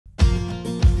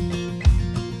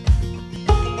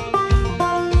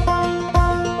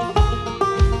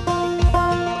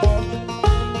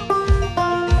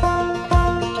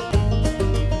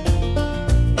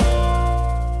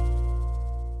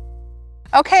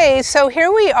Okay, so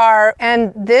here we are,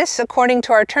 and this, according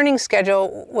to our turning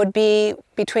schedule, would be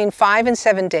between 5 and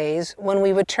 7 days when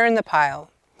we would turn the pile.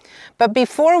 But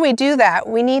before we do that,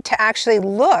 we need to actually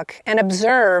look and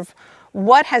observe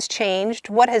what has changed,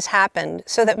 what has happened,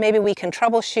 so that maybe we can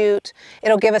troubleshoot.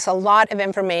 It'll give us a lot of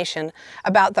information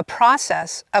about the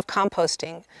process of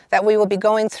composting that we will be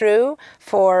going through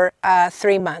for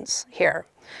 3 months here.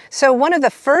 So one of the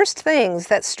first things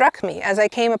that struck me as I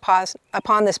came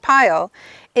upon this pile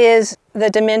is the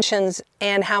dimensions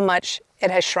and how much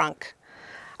it has shrunk.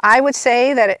 I would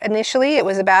say that initially it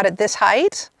was about at this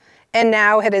height, and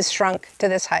now it has shrunk to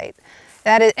this height.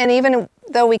 And even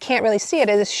though we can't really see it,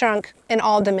 it has shrunk in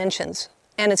all dimensions.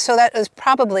 And so that is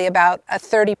probably about a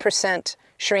 30%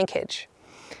 shrinkage.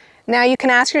 Now you can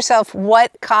ask yourself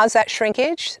what caused that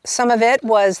shrinkage. Some of it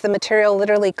was the material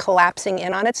literally collapsing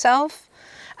in on itself.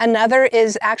 Another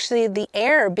is actually the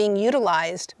air being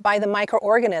utilized by the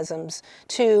microorganisms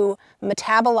to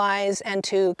metabolize and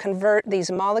to convert these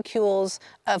molecules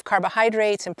of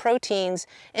carbohydrates and proteins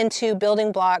into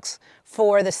building blocks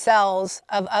for the cells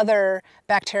of other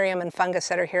bacterium and fungus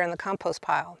that are here in the compost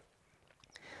pile.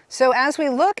 So as we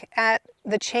look at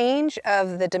the change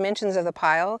of the dimensions of the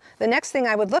pile, the next thing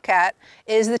I would look at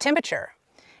is the temperature.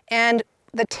 And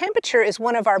the temperature is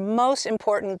one of our most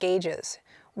important gauges.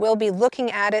 We'll be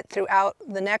looking at it throughout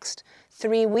the next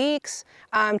 3 weeks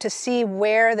to see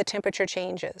where the temperature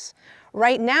changes.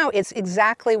 Right now, it's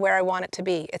exactly where I want it to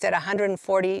be. It's at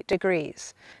 140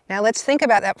 degrees. Now let's think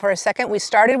about that for a second. We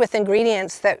started with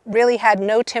ingredients that really had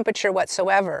no temperature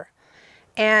whatsoever.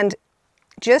 And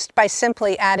just by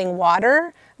simply adding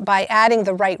water, by adding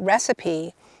the right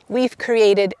recipe, we've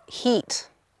created heat.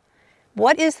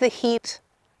 What is the heat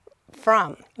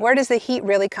from? Where does the heat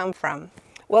really come from?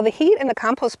 Well, the heat in the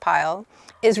compost pile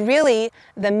is really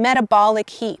the metabolic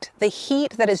heat, the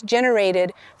heat that is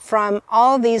generated from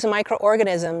all these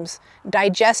microorganisms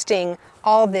digesting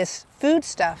all this food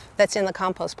stuff that's in the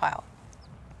compost pile.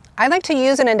 I like to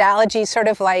use an analogy sort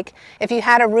of like if you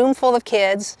had a room full of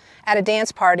kids at a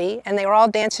dance party and they were all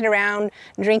dancing around,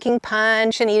 drinking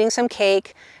punch and eating some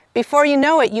cake. Before you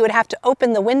know it, you would have to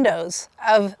open the windows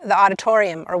of the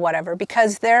auditorium or whatever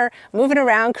because they're moving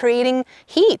around creating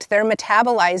heat. They're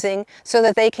metabolizing so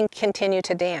that they can continue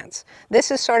to dance. This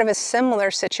is sort of a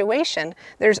similar situation.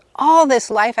 There's all this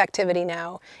life activity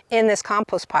now in this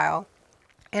compost pile,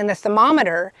 and the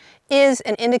thermometer is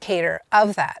an indicator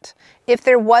of that. If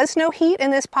there was no heat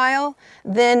in this pile,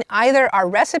 then either our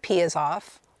recipe is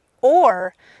off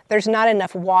or there's not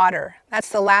enough water. That's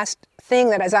the last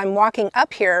thing that as I'm walking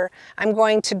up here, I'm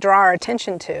going to draw our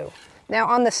attention to. Now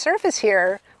on the surface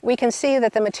here, we can see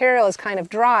that the material is kind of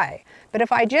dry. But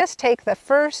if I just take the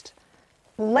first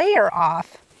layer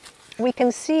off, we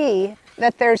can see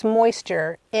that there's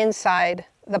moisture inside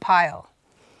the pile.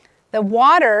 The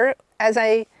water, as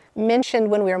I mentioned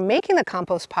when we were making the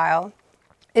compost pile,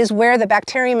 is where the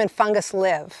bacterium and fungus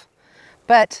live.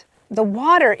 But the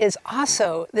water is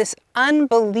also this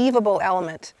unbelievable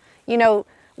element. You know,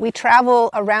 we travel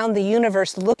around the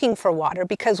universe looking for water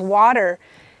because water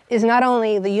is not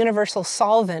only the universal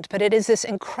solvent, but it is this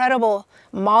incredible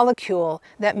molecule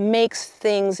that makes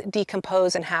things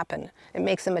decompose and happen. It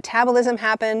makes the metabolism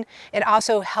happen. It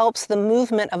also helps the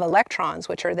movement of electrons,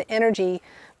 which are the energy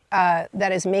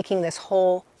that is making this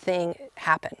whole thing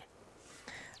happen.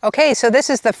 Okay, so this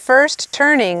is the first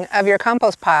turning of your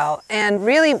compost pile, and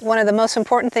really one of the most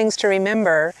important things to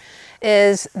remember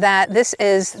is that this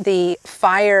is the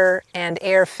fire and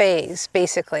air phase,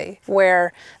 basically,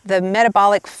 where the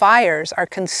metabolic fires are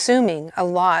consuming a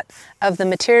lot of the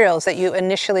materials that you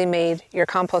initially made your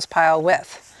compost pile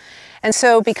with. And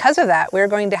so because of that, we're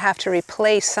going to have to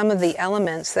replace some of the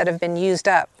elements that have been used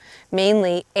up,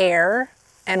 mainly air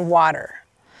and water.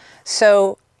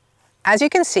 So as you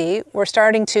can see, we're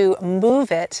starting to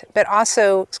move it, but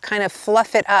also kind of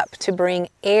fluff it up to bring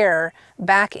air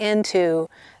back into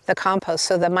the compost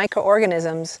so the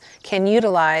microorganisms can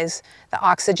utilize the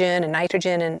oxygen and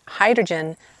nitrogen and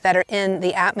hydrogen that are in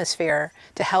the atmosphere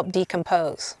to help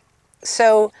decompose.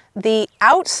 So the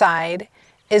outside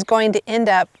is going to end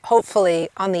up hopefully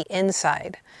on the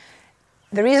inside.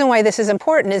 The reason why this is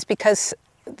important is because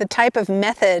the type of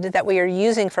method that we are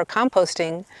using for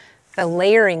composting, the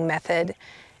layering method,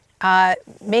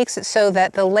 makes it so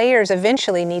that the layers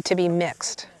eventually need to be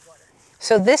mixed.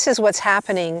 So this is what's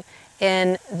happening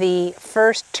in the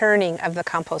first turning of the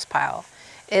compost pile,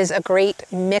 is a great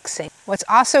mixing. What's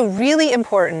also really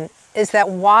important is that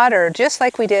water, just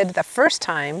like we did the first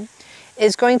time,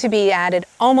 is going to be added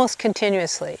almost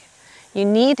continuously. You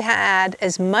need to add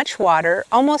as much water,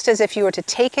 almost as if you were to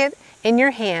take it in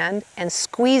your hand and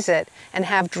squeeze it and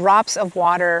have drops of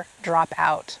water drop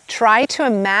out. Try to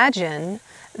imagine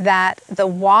that the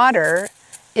water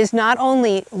is not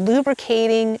only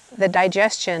lubricating the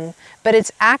digestion, but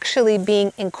it's actually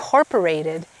being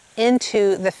incorporated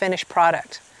into the finished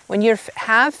product. When you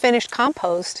have finished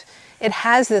compost, it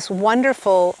has this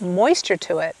wonderful moisture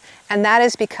to it, and that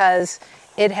is because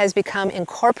it has become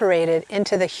incorporated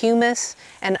into the humus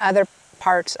and other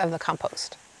parts of the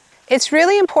compost. It's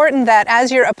really important that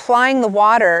as you're applying the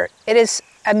water, it is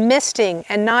a misting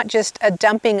and not just a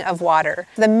dumping of water.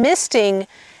 The misting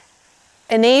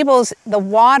enables the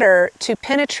water to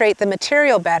penetrate the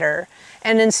material better,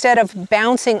 and instead of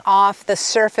bouncing off the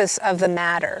surface of the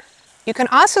matter. You can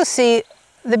also see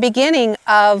the beginning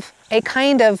of a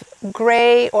kind of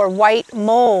gray or white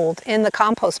mold in the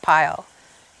compost pile.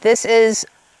 This is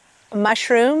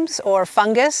mushrooms, or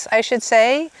fungus, I should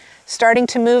say, starting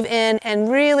to move in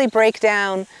and really break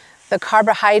down the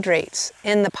carbohydrates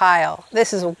in the pile.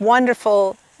 This is a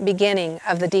wonderful beginning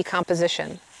of the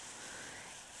decomposition.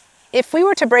 If we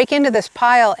were to break into this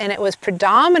pile and it was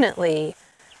predominantly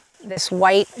this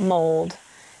white mold,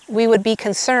 we would be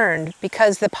concerned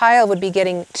because the pile would be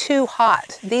getting too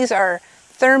hot. These are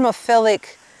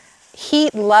thermophilic,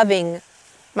 heat-loving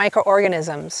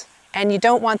microorganisms, and you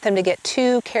don't want them to get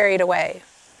too carried away.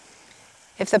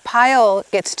 If the pile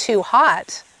gets too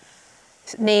hot,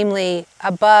 namely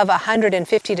above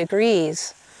 150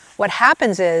 degrees, what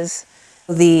happens is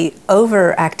the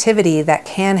overactivity that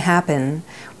can happen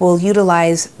will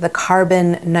utilize the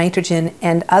carbon, nitrogen,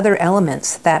 and other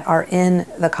elements that are in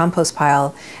the compost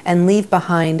pile and leave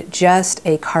behind just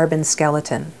a carbon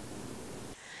skeleton.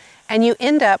 And you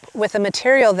end up with a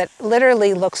material that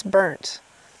literally looks burnt,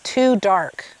 too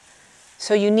dark.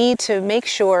 So you need to make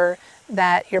sure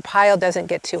that your pile doesn't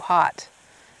get too hot.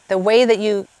 The way that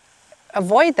you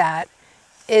avoid that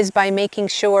is by making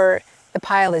sure the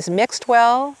pile is mixed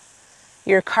well,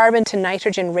 your carbon to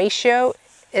nitrogen ratio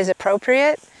is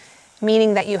appropriate,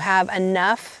 meaning that you have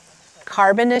enough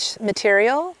carbonish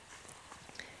material,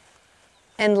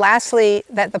 and lastly,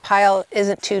 that the pile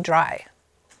isn't too dry.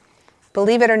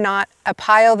 Believe it or not, a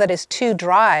pile that is too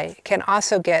dry can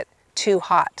also get too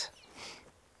hot.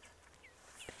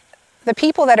 The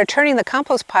people that are turning the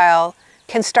compost pile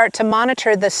can start to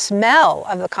monitor the smell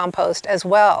of the compost as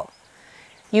well.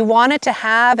 You want it to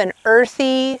have an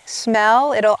earthy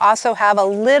smell. It'll also have a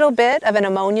little bit of an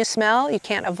ammonia smell. You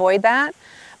can't avoid that.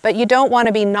 But you don't want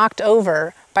to be knocked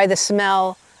over by the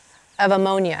smell of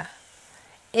ammonia.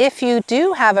 If you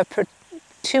do have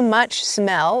too much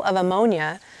smell of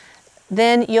ammonia,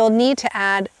 then you'll need to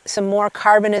add some more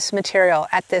carbonous material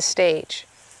at this stage,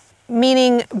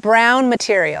 meaning brown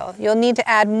material. You'll need to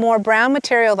add more brown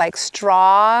material like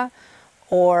straw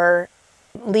or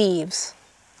leaves.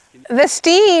 The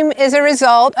steam is a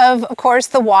result of course,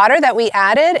 the water that we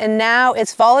added, and now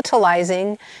it's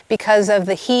volatilizing because of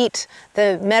the heat,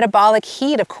 the metabolic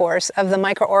heat, of course, of the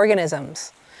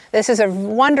microorganisms. This is a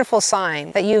wonderful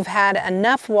sign that you've had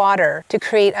enough water to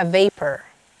create a vapor.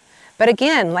 But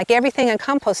again, like everything in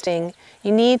composting,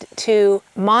 you need to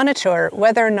monitor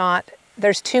whether or not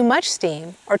there's too much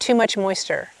steam or too much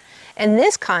moisture. In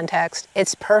this context,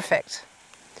 it's perfect.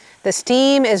 The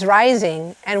steam is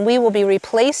rising, and we will be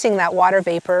replacing that water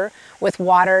vapor with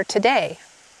water today.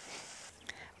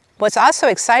 What's also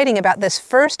exciting about this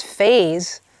first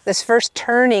phase, this first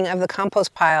turning of the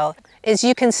compost pile, is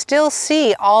you can still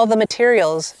see all the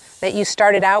materials that you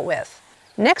started out with.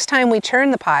 Next time we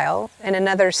turn the pile, in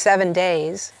another 7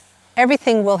 days,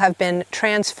 everything will have been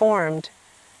transformed,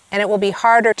 and it will be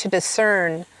harder to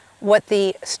discern what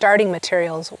the starting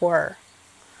materials were.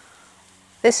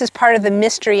 This is part of the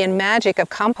mystery and magic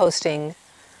of composting.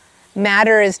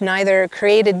 Matter is neither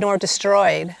created nor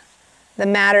destroyed. The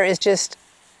matter is just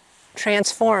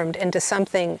transformed into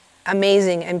something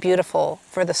amazing and beautiful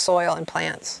for the soil and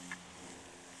plants.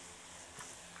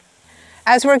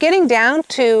 As we're getting down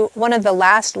to one of the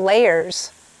last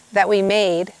layers that we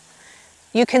made,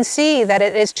 you can see that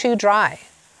it is too dry.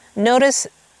 Notice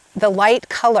the light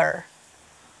color.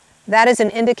 That is an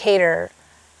indicator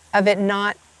of it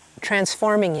not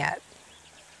transforming yet.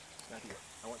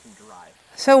 I want them dry.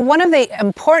 So one of the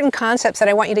important concepts that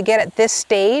I want you to get at this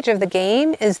stage of the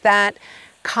game is that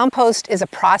compost is a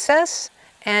process,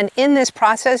 and in this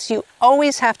process you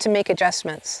always have to make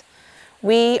adjustments.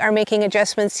 We are making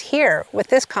adjustments here with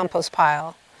this compost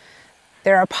pile.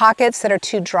 There are pockets that are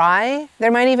too dry. There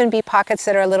might even be pockets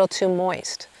that are a little too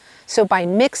moist. So by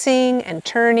mixing and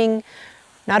turning,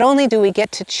 not only do we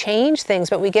get to change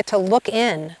things, but we get to look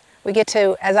in. We get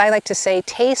to, as I like to say,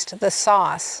 taste the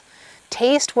sauce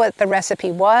taste what the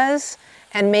recipe was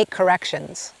and make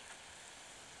corrections.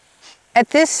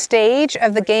 At this stage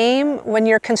of the game, when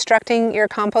you're constructing your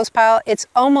compost pile, it's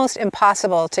almost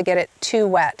impossible to get it too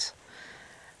wet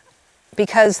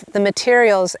because the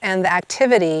materials and the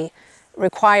activity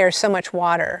require so much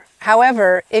water.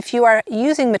 However, if you are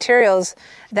using materials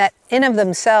that in of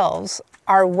themselves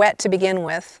are wet to begin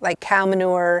with, like cow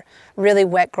manure, really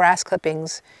wet grass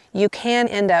clippings, you can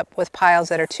end up with piles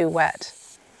that are too wet.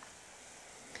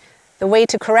 The way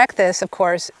to correct this, of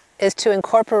course, is to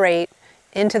incorporate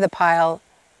into the pile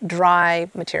dry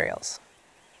materials.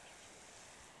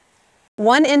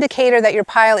 One indicator that your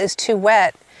pile is too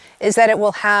wet is that it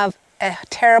will have a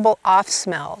terrible off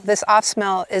smell. This off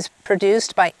smell is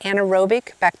produced by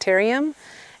anaerobic bacterium,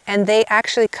 and they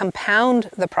actually compound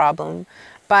the problem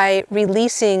by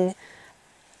releasing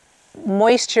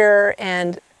moisture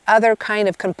and other kind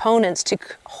of components to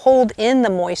hold in the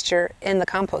moisture in the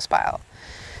compost pile.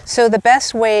 So the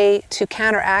best way to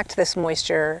counteract this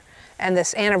moisture and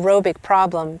this anaerobic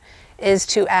problem is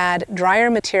to add drier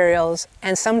materials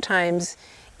and sometimes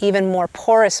even more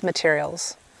porous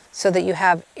materials so that you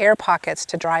have air pockets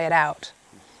to dry it out.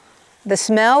 The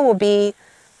smell will be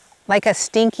like a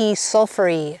stinky,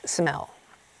 sulfury smell.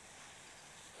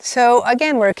 So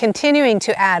again, we're continuing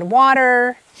to add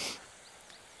water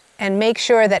and make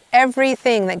sure that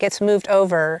everything that gets moved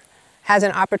over has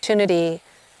an opportunity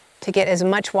to get as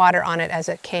much water on it as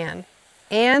it can.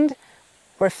 And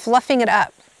we're fluffing it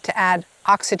up to add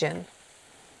oxygen.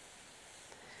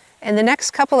 In the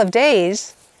next couple of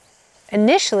days,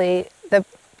 initially, the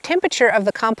temperature of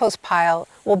the compost pile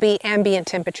will be ambient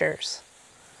temperatures.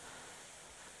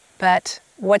 But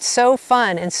what's so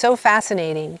fun and so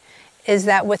fascinating is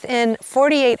that within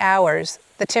 48 hours,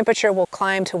 the temperature will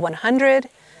climb to 100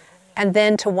 and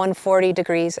then to 140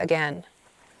 degrees again.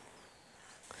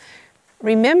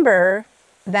 Remember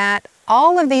that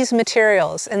all of these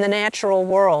materials in the natural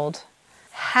world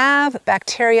have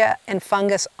bacteria and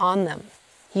fungus on them.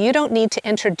 You don't need to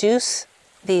introduce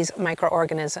these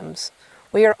microorganisms.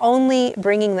 We are only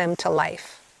bringing them to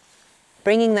life,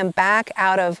 bringing them back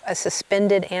out of a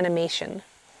suspended animation.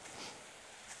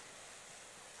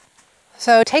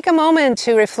 So take a moment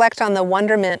to reflect on the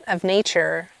wonderment of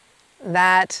nature,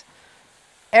 that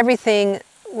everything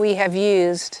we have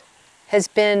used has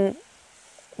been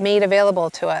made available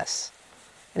to us.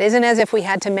 It isn't as if we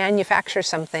had to manufacture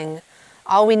something.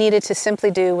 All we needed to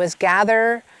simply do was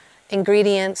gather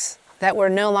ingredients that were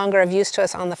no longer of use to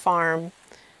us on the farm,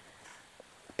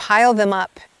 pile them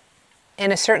up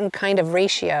in a certain kind of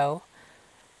ratio,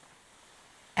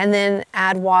 and then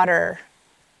add water.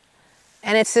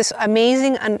 And it's this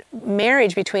amazing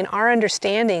marriage between our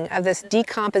understanding of this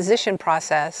decomposition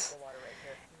process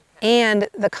and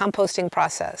the composting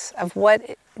process of what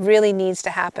really needs to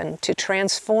happen to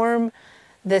transform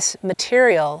this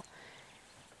material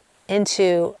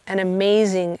into an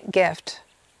amazing gift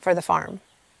for the farm.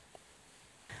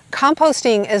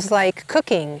 Composting is like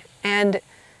cooking, and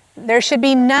there should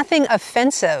be nothing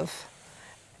offensive,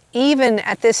 even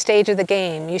at this stage of the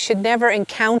game. You should never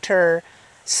encounter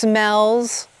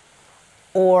smells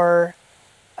or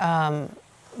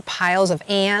piles of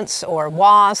ants or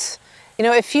wasps. You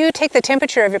know, if you take the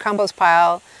temperature of your compost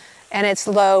pile and it's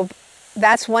low,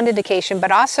 that's one indication.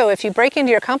 But also if you break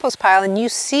into your compost pile and you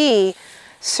see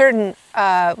certain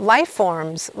life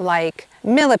forms like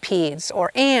millipedes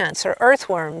or ants or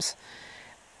earthworms,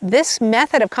 this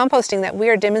method of composting that we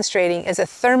are demonstrating is a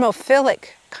thermophilic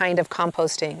kind of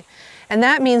composting. And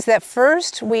that means that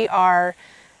first we are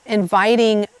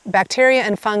inviting bacteria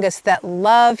and fungus that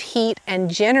love heat and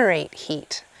generate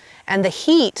heat. And the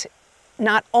heat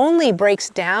not only breaks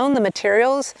down the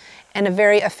materials in a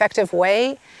very effective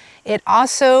way, it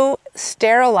also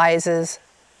sterilizes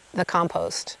the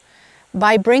compost.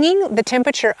 By bringing the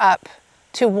temperature up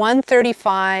to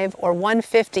 135 or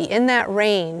 150, in that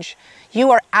range, you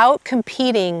are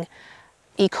out-competing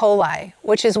E. coli,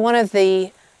 which is one of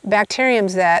the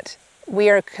bacteriums that we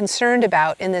are concerned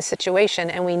about in this situation,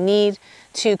 and we need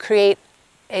to create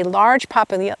a large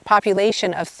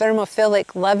population of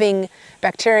thermophilic loving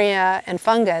bacteria and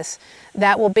fungus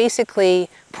that will basically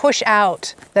push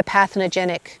out the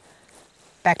pathogenic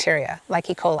bacteria like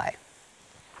E. coli.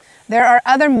 There are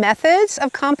other methods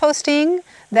of composting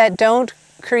that don't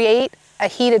create a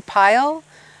heated pile,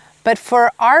 but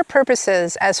for our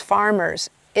purposes as farmers,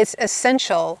 it's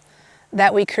essential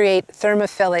that we create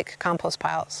thermophilic compost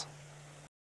piles.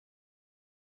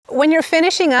 When you're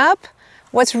finishing up,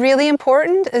 what's really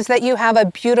important is that you have a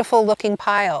beautiful looking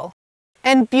pile.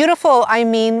 And beautiful, I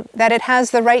mean that it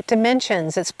has the right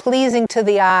dimensions, it's pleasing to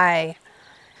the eye.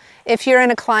 If you're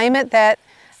in a climate that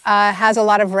has a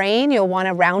lot of rain, you'll want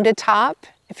a rounded top.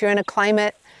 If you're in a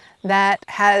climate that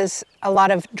has a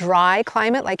lot of dry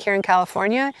climate, like here in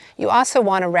California, you also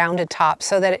want a rounded top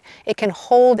so that it can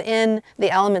hold in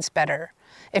the elements better.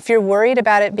 If you're worried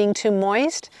about it being too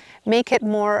moist, make it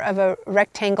more of a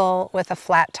rectangle with a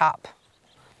flat top.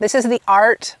 This is the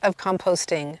art of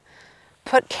composting.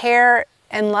 Put care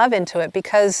and love into it,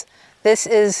 because this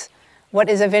is what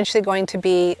is eventually going to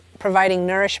be providing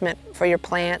nourishment for your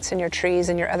plants and your trees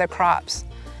and your other crops.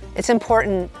 It's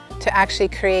important to actually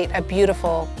create a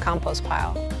beautiful compost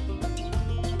pile.